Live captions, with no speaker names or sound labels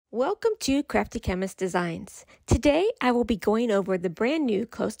Welcome to Crafty Chemist Designs. Today I will be going over the brand new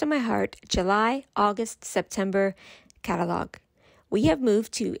Close to My Heart July, August, September catalog. We have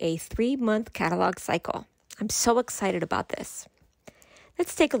moved to a 3-month catalog cycle. I'm so excited about this.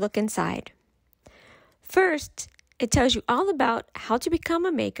 Let's take a look inside. First, it tells you all about how to become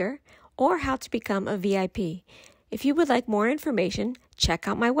a maker or how to become a VIP. If you would like more information, check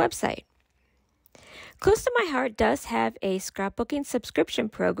out my website. Close to My Heart does have a scrapbooking subscription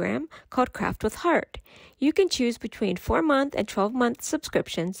program called Craft with Heart. You can choose between 4-month and 12-month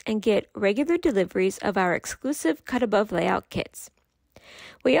subscriptions and get regular deliveries of our exclusive cut above layout kits.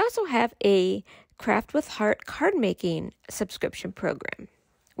 We also have a Craft with Heart card making subscription program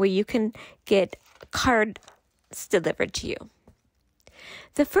where you can get cards delivered to you.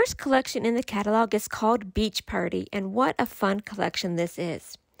 The first collection in the catalog is called Beach Party, and what a fun collection this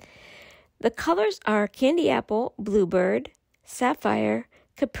is. The colors are candy apple, bluebird, sapphire,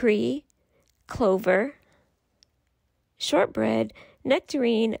 capri, clover, shortbread,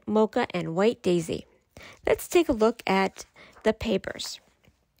 nectarine, mocha, and white daisy. Let's take a look at the papers.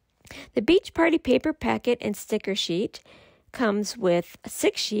 The Beach Party paper packet and sticker sheet comes with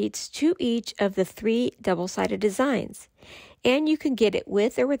 6 sheets, 2 each of the 3 double-sided designs. And you can get it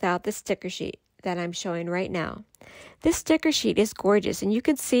with or without the sticker sheet that I'm showing right now. This sticker sheet is gorgeous, and you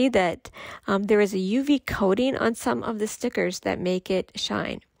can see that there is a UV coating on some of the stickers that make it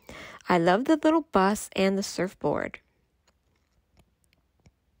shine. I love the little bus and the surfboard.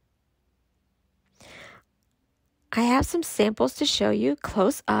 I have some samples to show you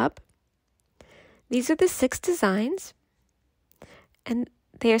close up. These are the 6 designs, and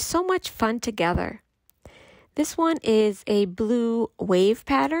they are so much fun together. This one is a blue wave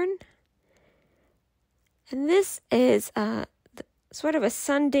pattern. And this is sort of a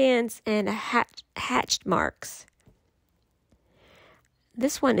Sundance and a hatched marks.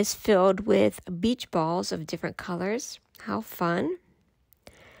 This one is filled with beach balls of different colors. How fun.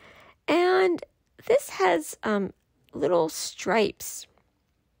 And this has little stripes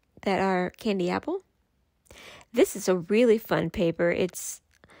that are candy apple. This is a really fun paper. It's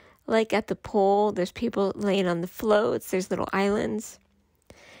like at the pool. There's people laying on the floats. There's little islands.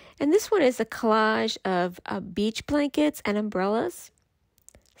 And this one is a collage of beach blankets and umbrellas.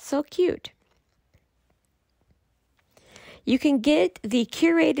 So cute. You can get the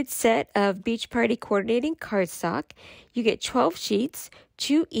curated set of Beach Party coordinating cardstock. You get 12 sheets,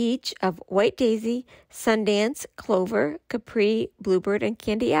 2 each of white daisy, Sundance, clover, capri, bluebird, and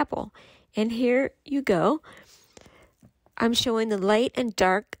candy apple. And here you go. I'm showing the light and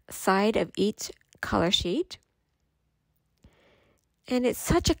dark side of each color sheet. And it's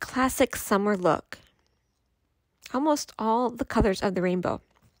such a classic summer look. Almost all the colors of the rainbow.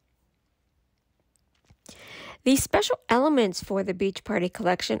 The special elements for the Beach Party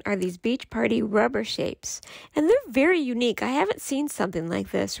collection are these Beach Party rubber shapes. And they're very unique. I haven't seen something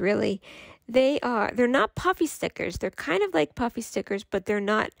like this, really. They're not puffy stickers. They're kind of like puffy stickers, but they're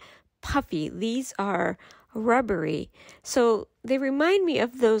not puffy. These are rubbery. So they remind me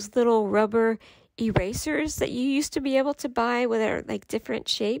of those little rubber erasers that you used to be able to buy with their like different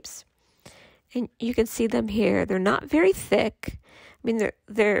shapes, and you can see them here. They're not very thick. I mean,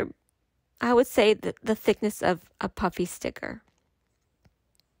 they're I would say the thickness of a puffy sticker.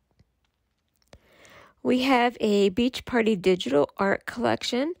 We have a Beach Party digital art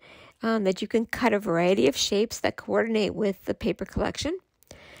collection that you can cut a variety of shapes that coordinate with the paper collection.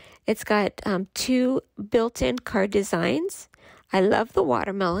 It's got 2 built-in card designs. I love the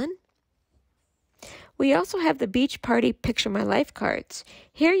watermelon. We also have the Beach Party Picture My Life cards.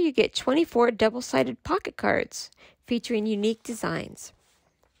 Here you get 24 double-sided pocket cards featuring unique designs.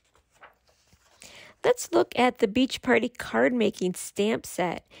 Let's look at the Beach Party card making stamp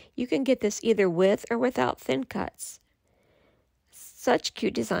set. You can get this either with or without thin cuts. Such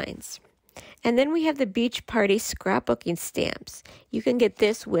cute designs. And then we have the Beach Party scrapbooking stamps. You can get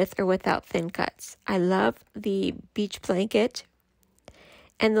this with or without thin cuts. I love the beach blanket.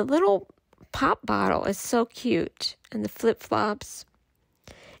 And the little pop bottle is so cute, and the flip-flops,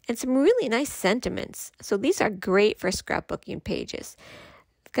 and some really nice sentiments. So these are great for scrapbooking pages.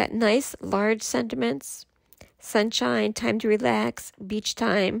 It's got nice large sentiments: sunshine, time to relax, beach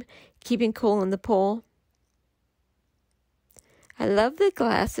time, keeping cool in the pool. I love the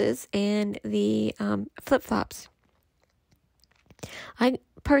glasses and the flip-flops. I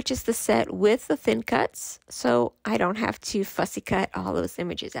purchased the set with the thin cuts, so I don't have to fussy cut all those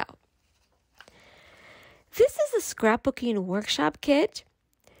images out. This is a scrapbooking workshop kit.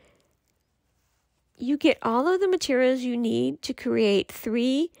 You get all of the materials you need to create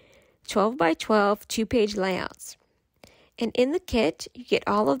 3 12 by 12 2-page layouts. And in the kit, you get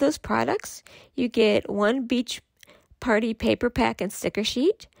all of those products. You get 1 beach party paper pack and sticker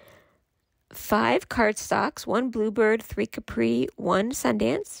sheet, 5 cardstocks, 1 Bluebird, 3 Capri, 1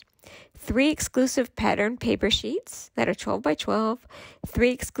 Sundance, 3 exclusive pattern paper sheets that are 12 by 12, 3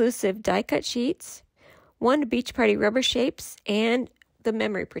 exclusive die cut sheets, 1 beach party rubber shapes, and the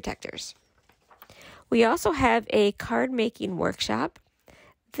memory protectors. We also have a card making workshop.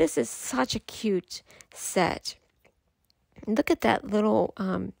 This is such a cute set. Look at that little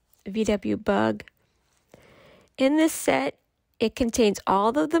VW bug. In this set, it contains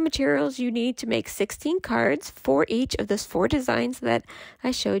all of the materials you need to make 16 cards for each of those 4 designs that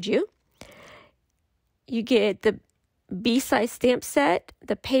I showed you. You get the B-size stamp set,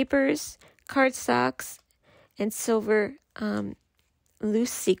 the papers, cardstocks, and silver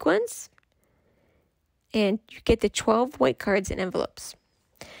loose sequins. And you get the 12 white cards and envelopes.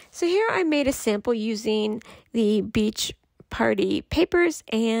 So here I made a sample using the beach party papers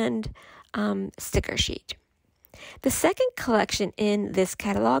and sticker sheet. The second collection in this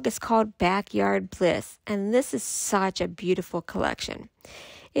catalog is called Backyard Bliss, and this is such a beautiful collection.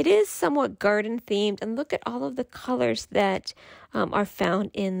 It is somewhat garden themed, and look at all of the colors that are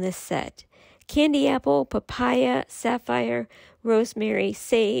found in this set. Candy apple, papaya, sapphire, rosemary,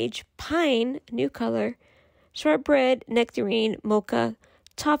 sage, pine, new color, shortbread, nectarine, mocha,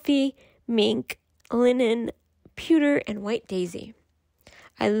 toffee, mink, linen, pewter, and white daisy.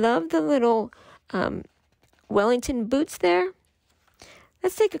 I love the little Wellington boots there.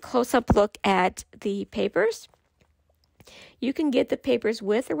 Let's take a close-up look at the papers. You can get the papers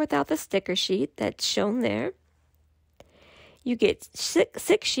with or without the sticker sheet that's shown there. You get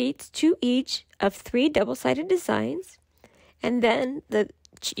 6 sheets, 2 each of 3 double-sided designs, and then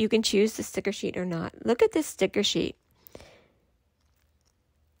you can choose the sticker sheet or not. Look at this sticker sheet.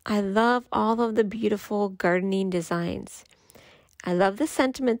 I love all of the beautiful gardening designs. I love the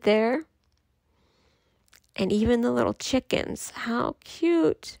sentiment there. And even the little chickens. How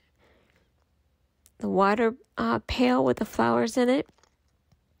cute. The water pail with the flowers in it.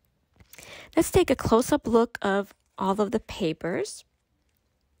 Let's take a close-up look of all of the papers.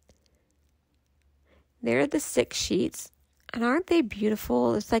 There are the 6 sheets. And aren't they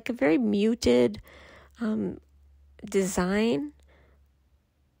beautiful? It's like a very muted design.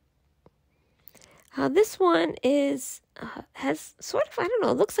 This one has sort of, I don't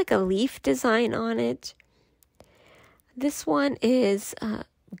know, it looks like a leaf design on it. This one is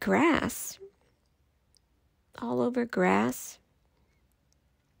grass, all over grass.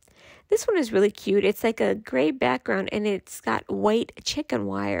 This one is really cute. It's like a gray background, and it's got white chicken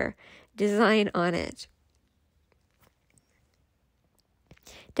wire design on it.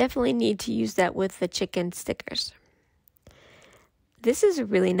 Definitely need to use that with the chicken stickers. This is a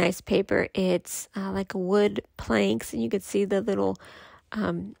really nice paper. It's like wood planks, and you can see the little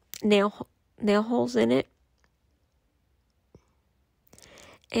nail holes in it.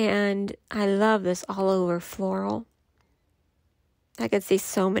 And I love this all over floral. I could see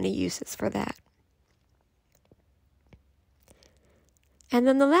so many uses for that. And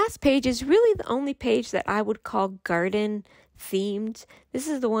then the last page is really the only page that I would call garden themed. This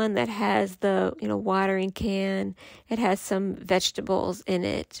is the one that has the, watering can. It has some vegetables in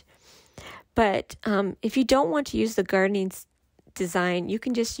it. But if you don't want to use the gardening design, you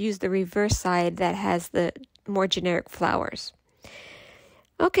can just use the reverse side that has the more generic flowers.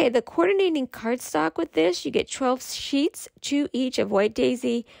 Okay, the coordinating cardstock with this, you get 12 sheets, 2 each of white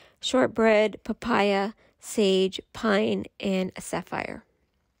daisy, shortbread, papaya, sage, pine, and a sapphire.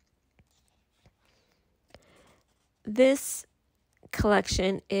 This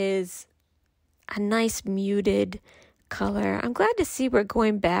collection is a nice muted color. I'm glad to see we're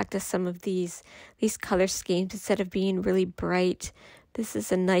going back to some of these color schemes instead of being really bright. This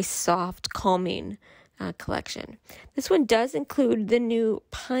is a nice, soft, calming collection. This one does include the new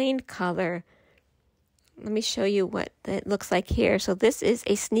pine color. Let me show you what it looks like here. So this is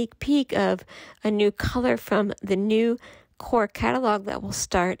a sneak peek of a new color from the new core catalog that will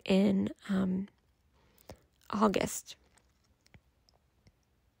start in August.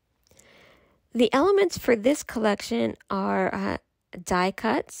 The elements for this collection are die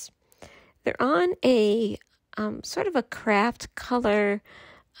cuts. They're on a sort of a craft color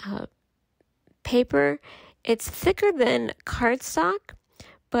paper. It's thicker than cardstock,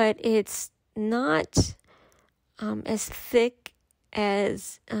 but it's not as thick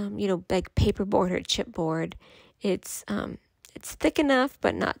as like paperboard or chipboard. It's thick enough,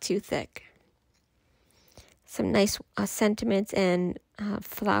 but not too thick. Some nice sentiments and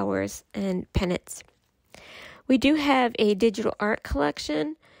flowers and pennants. We do have a digital art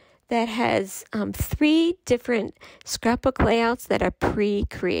collection. that has 3 different scrapbook layouts that are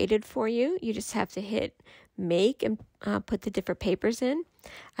pre-created for you. You just have to hit make and put the different papers in.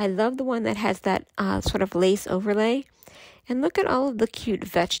 I love the one that has that sort of lace overlay. And look at all of the cute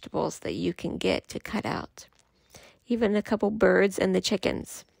vegetables that you can get to cut out. Even a couple birds and the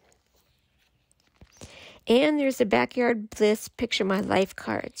chickens. And there's the Backyard Bliss Picture My Life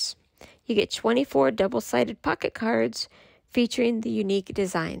cards. You get 24 double-sided pocket cards featuring the unique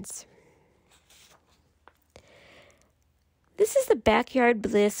designs. This is the Backyard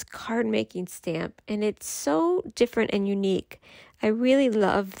Bliss card making stamp, and it's so different and unique. I really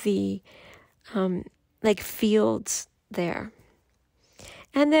love the fields there.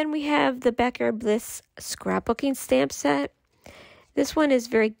 And then we have the Backyard Bliss scrapbooking stamp set. This one is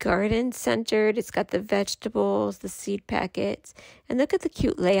very garden centered. It's got the vegetables, the seed packets, and look at the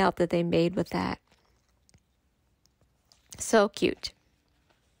cute layout that they made with that. So cute.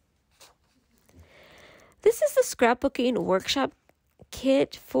 This is the scrapbooking workshop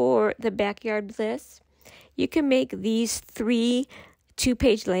kit for the Backyard Bliss. You can make these 3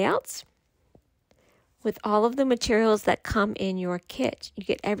 2-page layouts with all of the materials that come in your kit. You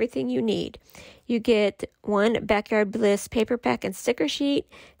get everything you need. You get 1 Backyard Bliss paper pack and sticker sheet,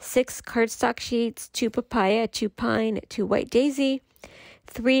 6 cardstock sheets, 2 papaya, 2 pine, 2 white daisy,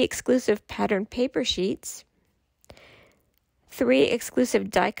 3 exclusive pattern paper sheets, 3 exclusive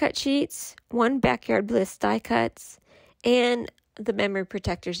die cut sheets, 1 Backyard Bliss die cuts, and the memory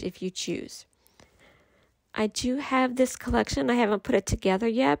protectors if you choose. I do have this collection. I haven't put it together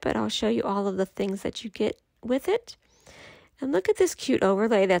yet, but I'll show you all of the things that you get with it. And look at this cute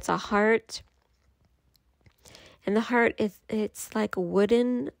overlay. That's a heart. And the heart, it's like a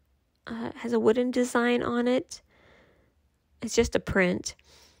wooden, has a wooden design on it. It's just a print.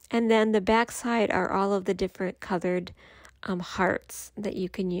 And then the back side are all of the different colored hearts that you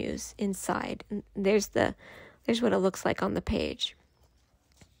can use inside. And there's what it looks like on the page.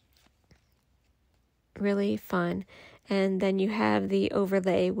 Really fun. And then you have the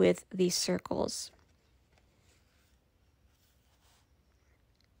overlay with these circles.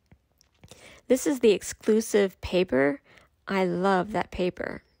 This is the exclusive paper. I love that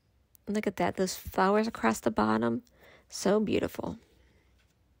paper. Look at that. Those flowers across the bottom. So beautiful.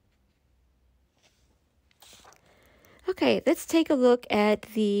 Okay, let's take a look at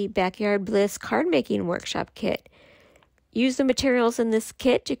the Backyard Bliss card making workshop kit. Use the materials in this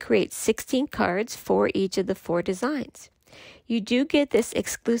kit to create 16 cards for each of the 4 designs. You do get this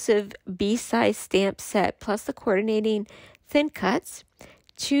exclusive B-size stamp set plus the coordinating thin cuts,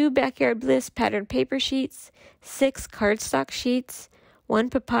 2 Backyard Bliss pattern paper sheets, 6 cardstock sheets, 1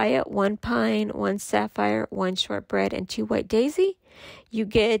 papaya, 1 pine, 1 sapphire, 1 shortbread, and 2 white daisy. You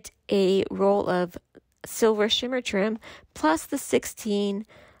get a roll of silver shimmer trim plus the 16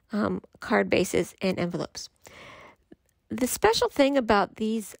 card bases and envelopes. The special thing about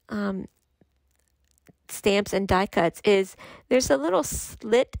these stamps and die cuts is there's a little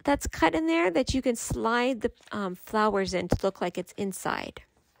slit that's cut in there that you can slide the flowers in to look like it's inside.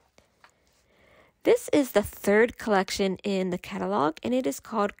 This is the 3rd collection in the catalog, and it is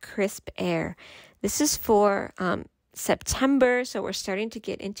called Crisp Air. This is for September, so we're starting to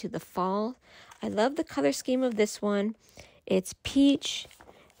get into the fall. I love the color scheme of this one. It's peach,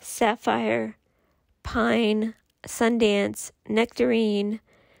 sapphire, pine, Sundance, nectarine,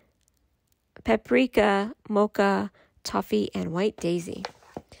 paprika, mocha, toffee, and white daisy.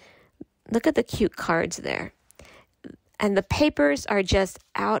 Look at the cute cards there. And the papers are just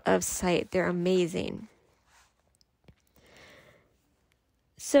out of sight. They're amazing.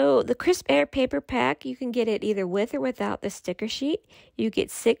 So the Crisp Air paper pack, you can get it either with or without the sticker sheet. You get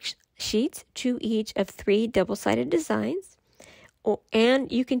 6 sheets, 2 each of 3 double-sided designs.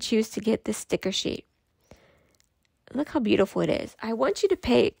 And you can choose to get the sticker sheet. Look how beautiful it is. I want you to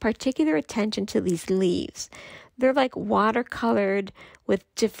pay particular attention to these leaves. They're like watercolored with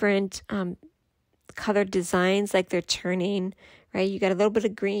different colored designs, like they're turning, right? You got a little bit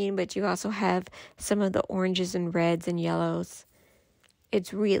of green, but you also have some of the oranges and reds and yellows.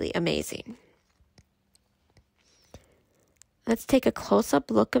 It's really amazing. Let's take a close-up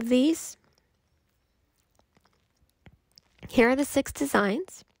look of these. Here are the 6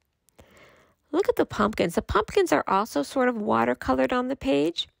 designs. Look at the pumpkins. The pumpkins are also sort of watercolored on the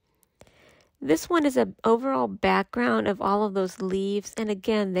page. This one is an overall background of all of those leaves. And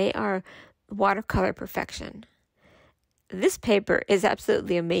again, they are watercolor perfection. This paper is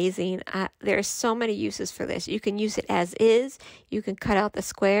absolutely amazing. There are so many uses for this. You can use it as is. You can cut out the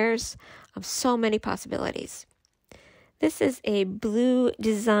squares. So many possibilities. This is a blue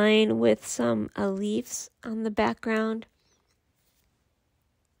design with some leaves on the background.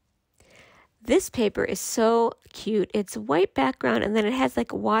 This paper is so cute. It's a white background, and then it has like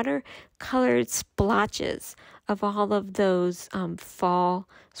watercolored splotches of all of those fall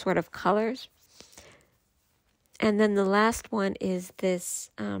sort of colors. And then the last one is this,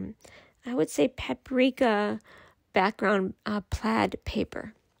 I would say paprika background plaid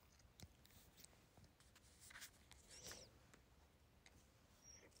paper.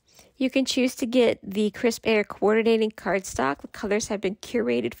 You can choose to get the Crisp Air coordinating cardstock. The colors have been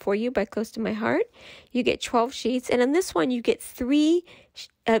curated for you by Close to My Heart. You get 12 sheets, and in this one you get 3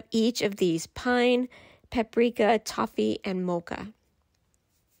 of each of these: pine, paprika, toffee, and mocha.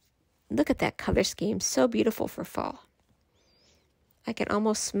 Look at that color scheme, so beautiful for fall. I can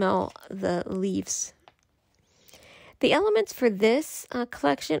almost smell the leaves. The elements for this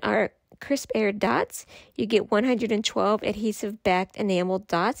collection are Crisp Air dots. You get 112 adhesive-backed enameled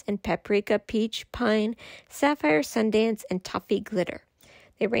dots in paprika, peach, pine, sapphire, sundance, and toffee glitter.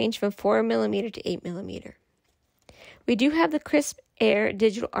 They range from 4mm to 8mm. We do have the Crisp Air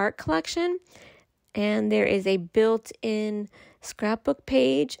digital art collection, and there is a built-in scrapbook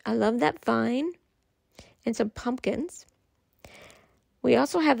page. I love that vine, and some pumpkins. We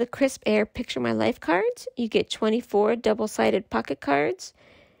also have the Crisp Air Picture My Life cards. You get 24 double-sided pocket cards.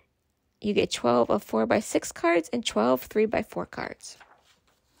 You get 12 of 4x6 cards and 12 3x4 cards.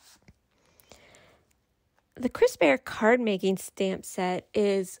 The Crisp Air card making stamp set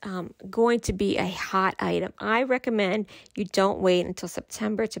is going to be a hot item. I recommend you don't wait until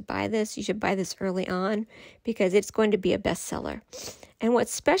September to buy this. You should buy this early on because it's going to be a bestseller. And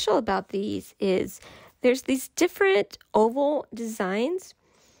what's special about these is there's these different oval designs,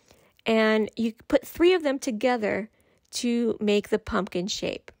 and you put 3 of them together to make the pumpkin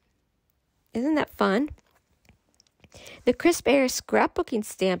shape. Isn't that fun? The Crisp Air scrapbooking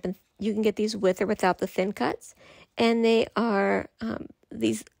stamp, and you can get these with or without the thin cuts, and they are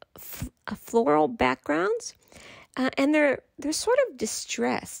these floral backgrounds, and they're sort of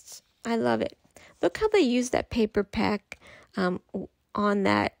distressed. I love it. Look how they use that paper pack on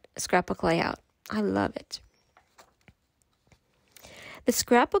that scrapbook layout. I love it. The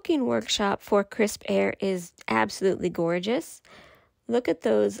scrapbooking workshop for Crisp Air is absolutely gorgeous. Look at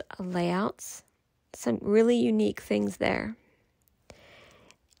those layouts. Some really unique things there.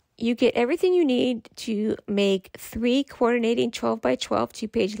 You get everything you need to make 3 coordinating 12x12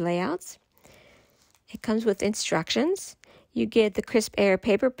 2-page layouts. It comes with instructions. You get the Crisp Air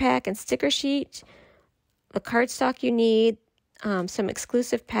paper pack and sticker sheet, the cardstock you need, some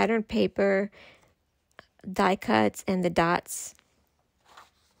exclusive pattern paper, die cuts, and the dots.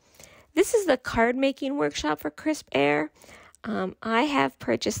 This is the card making workshop for Crisp Air. I have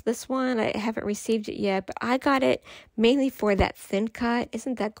purchased this one. I haven't received it yet, but I got it mainly for that thin cut.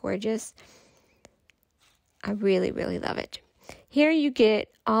 Isn't that gorgeous? I really, really love it. Here you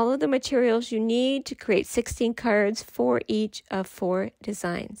get all of the materials you need to create 16 cards for each of 4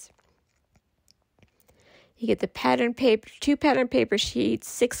 designs. You get the pattern paper, 2 pattern paper sheets,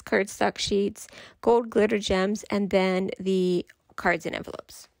 6 cardstock sheets, gold glitter gems, and then the cards and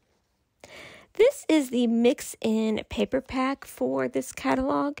envelopes. This is the mix-in paper pack for this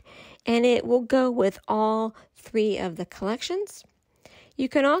catalog, and it will go with all 3 of the collections. You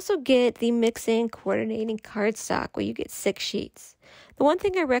can also get the mix-in coordinating cardstock where you get 6 sheets. The one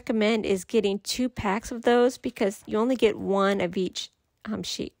thing I recommend is getting 2 packs of those because you only get 1 of each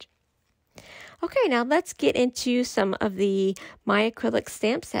sheet. Okay, now let's get into some of the My Acrylic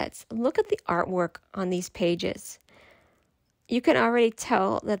stamp sets. Look at the artwork on these pages. You can already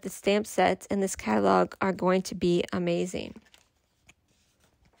tell that the stamp sets in this catalog are going to be amazing.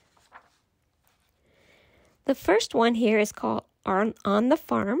 The first one here is called On the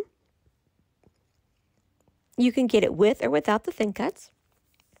Farm. You can get it with or without the thin cuts.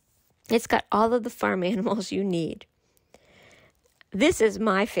 It's got all of the farm animals you need. This is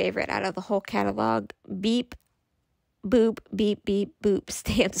my favorite out of the whole catalog. Beep, boop, beep, beep, boop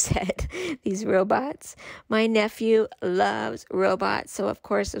stamp set. These robots. My nephew loves robots, so of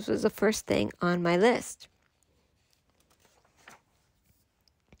course this was the first thing on my list.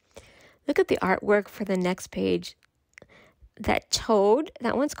 Look at the artwork for the next page. That toad,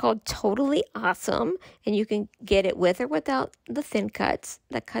 that one's called Totally Awesome, and you can get it with or without the thin cuts.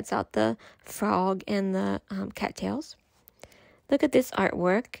 That cuts out the frog and the cattails. Look at this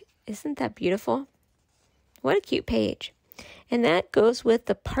artwork. Isn't that beautiful? What a cute page. And that goes with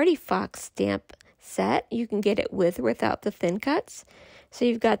the Party Fox stamp set. You can get it with or without the thin cuts. So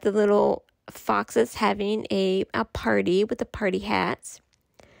you've got the little foxes having a party with the party hats.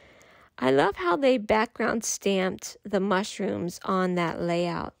 I love how they background stamped the mushrooms on that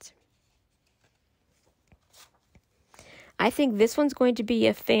layout. I think this one's going to be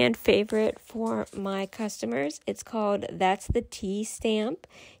a fan favorite for my customers. It's called That's the Tea stamp.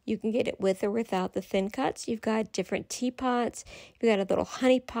 You can get it with or without the thin cuts. You've got different teapots. You've got a little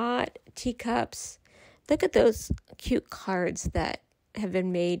honey pot, teacups. Look at those cute cards that have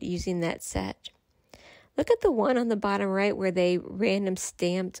been made using that set. Look at the one on the bottom right where they random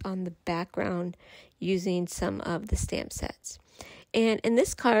stamped on the background using some of the stamp sets. And in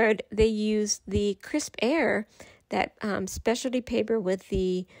this card, they use the crisp air, that specialty paper with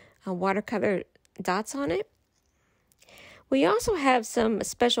the watercolor dots on it. We also have some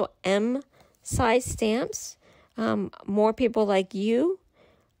special M size stamps. More People Like You,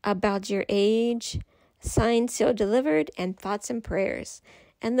 About Your Age, Signed, Sealed, Delivered, and Thoughts and Prayers.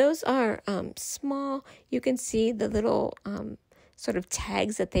 And those are small. You can see the little sort of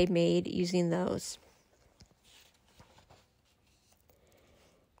tags that they made using those.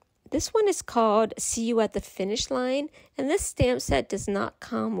 This one is called See You at the Finish Line, and this stamp set does not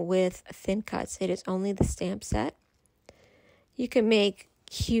come with thin cuts. It is only the stamp set. You can make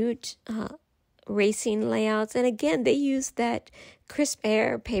cute racing layouts, and again, they use that crisp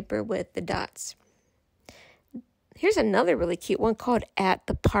air paper with the dots. Here's another really cute one called At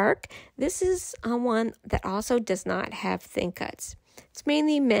the Park. This is one that also does not have thin cuts. It's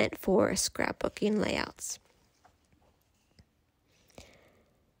mainly meant for scrapbooking layouts.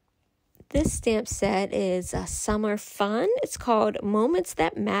 This stamp set is summer fun. It's called Moments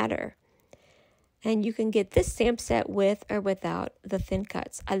That Matter. And you can get this stamp set with or without the thin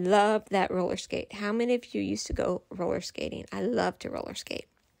cuts. I love that roller skate. How many of you used to go roller skating? I love to roller skate.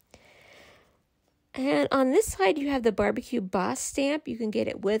 And on this side, you have the Barbecue Boss stamp. You can get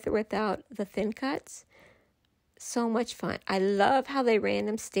it with or without the thin cuts. So much fun. I love how they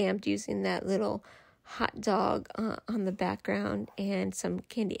random stamped using that little hot dog on the background and some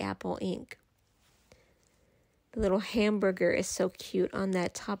candy apple ink. The little hamburger is so cute on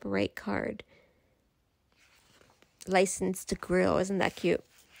that top right card. Licensed to Grill, isn't that cute?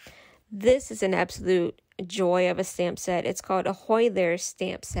 This is an absolute joy of a stamp set. It's called Ahoy There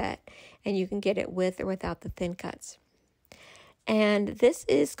stamp set, and you can get it with or without the thin cuts. And this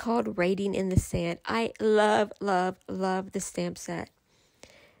is called Writing in the Sand. I love, love, love the stamp set.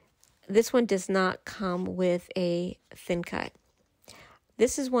 This one does not come with a thin cut.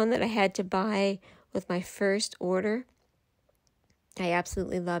 This is one that I had to buy with my first order. I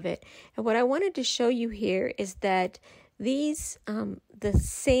absolutely love it. And what I wanted to show you here is that these, the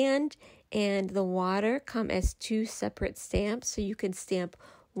sand and the water come as two separate stamps. So you can stamp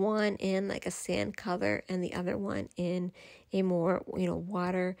one in like a sand color and the other one in a more,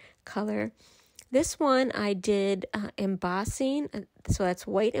 water color. This one I did embossing, so that's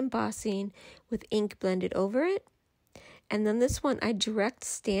white embossing with ink blended over it. And then this one I direct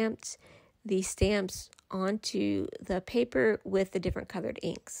stamped the stamps onto the paper with the different colored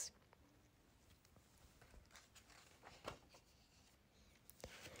inks.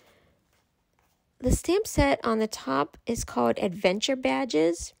 The stamp set on the top is called Adventure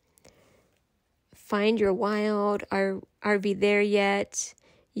Badges. Find Your Wild, Are We There Yet?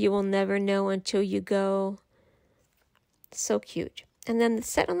 You Will Never Know Until You Go. So cute. And then the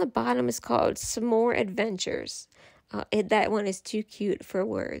set on the bottom is called Some More Adventures. That one is too cute for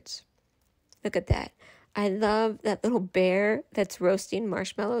words. Look at that. I love that little bear that's roasting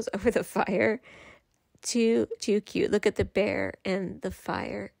marshmallows over the fire. Too cute. Look at the bear and the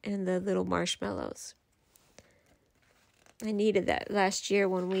fire and the little marshmallows. I needed that last year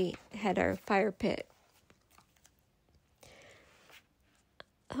when we had our fire pit.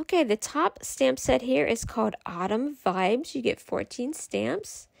 Okay, the top stamp set here is called Autumn Vibes. You get 14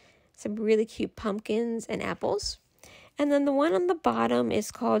 stamps, some really cute pumpkins and apples. And then the one on the bottom is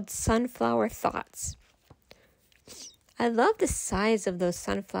called Sunflower Thoughts. I love the size of those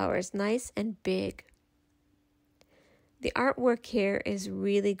sunflowers, nice and big. The artwork here is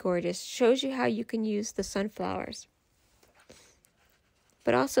really gorgeous. Shows you how you can use the sunflowers.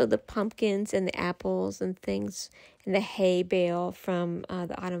 But also the pumpkins and the apples and things, and the hay bale from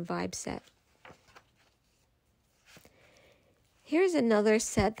the Autumn Vibe set. Here's another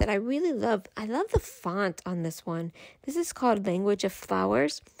set that I really love. I love the font on this one. This is called Language of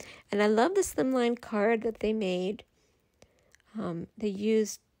Flowers. And I love the slimline card that they made. They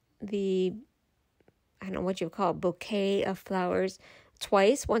used the, I don't know what you would call it, bouquet of flowers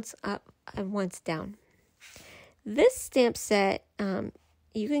twice, once up and once down. This stamp set,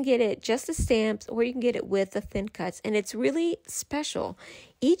 you can get it just the stamps, or you can get it with the thin cuts, and it's really special.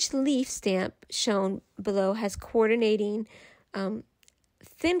 Each leaf stamp shown below has coordinating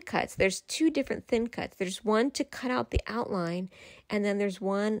thin cuts. There's two different thin cuts. There's one to cut out the outline, and then there's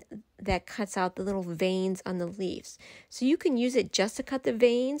one that cuts out the little veins on the leaves. So you can use it just to cut the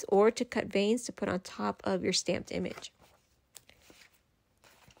veins or to cut veins to put on top of your stamped image.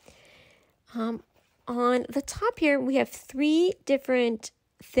 On the top here, we have 3 different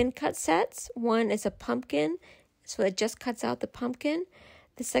thin cut sets. One is a pumpkin, so it just cuts out the pumpkin.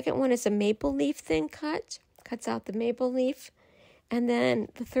 The second one is a maple leaf thin cut, cuts out the maple leaf. And then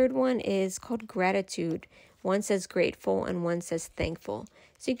the third one is called gratitude. One says grateful and one says thankful.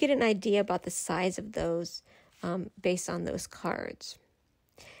 So you get an idea about the size of those based on those cards.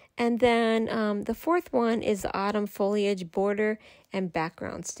 And then the fourth one is the autumn foliage border and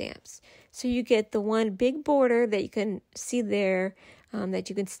background stamps. So you get the one big border that you can see there, that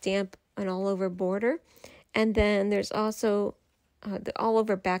you can stamp an all over border. And then there's also the all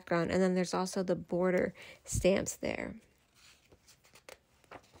over background. And then there's also the border stamps there.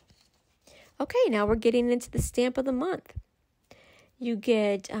 Okay, now we're getting into the stamp of the month. You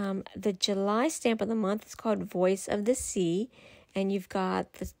get the July stamp of the month. It's called Voice of the Sea. And you've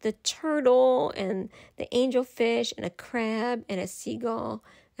got the turtle and the angelfish and a crab and a seagull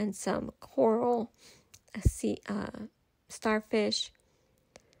and some coral, starfish.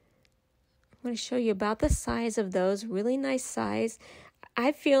 I'm going to show you about the size of those. Really nice size.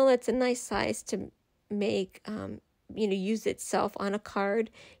 I feel it's a nice size to make use itself on a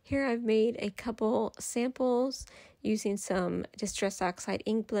card. Here I've made a couple samples using some Distress Oxide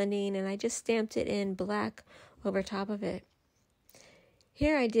ink blending, and I just stamped it in black over top of it.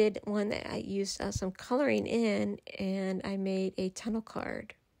 Here I did one that I used some coloring in, and I made a tunnel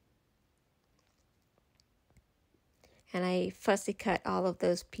card. And I fussy cut all of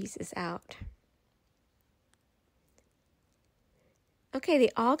those pieces out. Okay,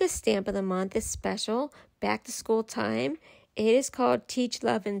 the August stamp of the month is special, back to school time. It is called Teach,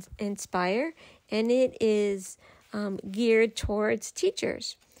 Love, and Inspire, and it is geared towards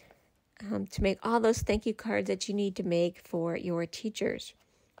teachers to make all those thank you cards that you need to make for your teachers.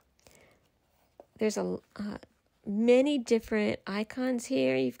 There's many different icons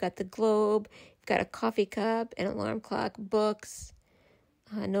here. You've got the globe, you've got a coffee cup, an alarm clock, books,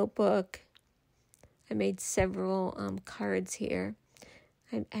 a notebook. I made several cards here.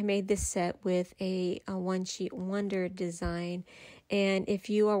 I made this set with a one-sheet wonder design. And if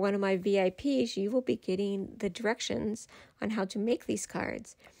you are one of my VIPs, you will be getting the directions on how to make these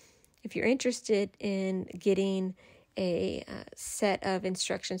cards. If you're interested in getting a set of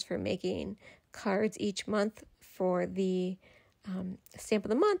instructions for making cards each month for the stamp of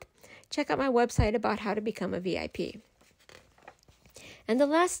the month, check out my website about how to become a VIP. And the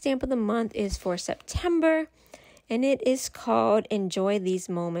last stamp of the month is for September. And it is called Enjoy These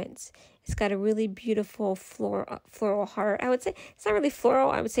Moments. It's got a really beautiful floral heart. I would say it's not really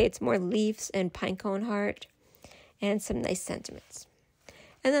floral. I would say it's more leaves and pinecone heart and some nice sentiments.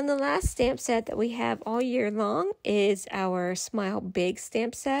 And then the last stamp set that we have all year long is our Smile Big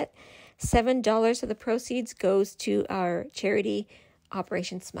stamp set. $7 of the proceeds goes to our charity,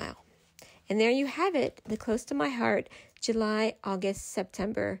 Operation Smile. And there you have it, the Close to My Heart July, August,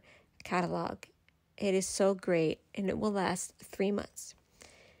 September catalog. It is so great, and it will last 3 months.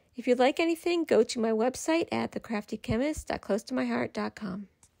 If you'd like anything, go to my website at thecraftychemist.closetomyheart.com.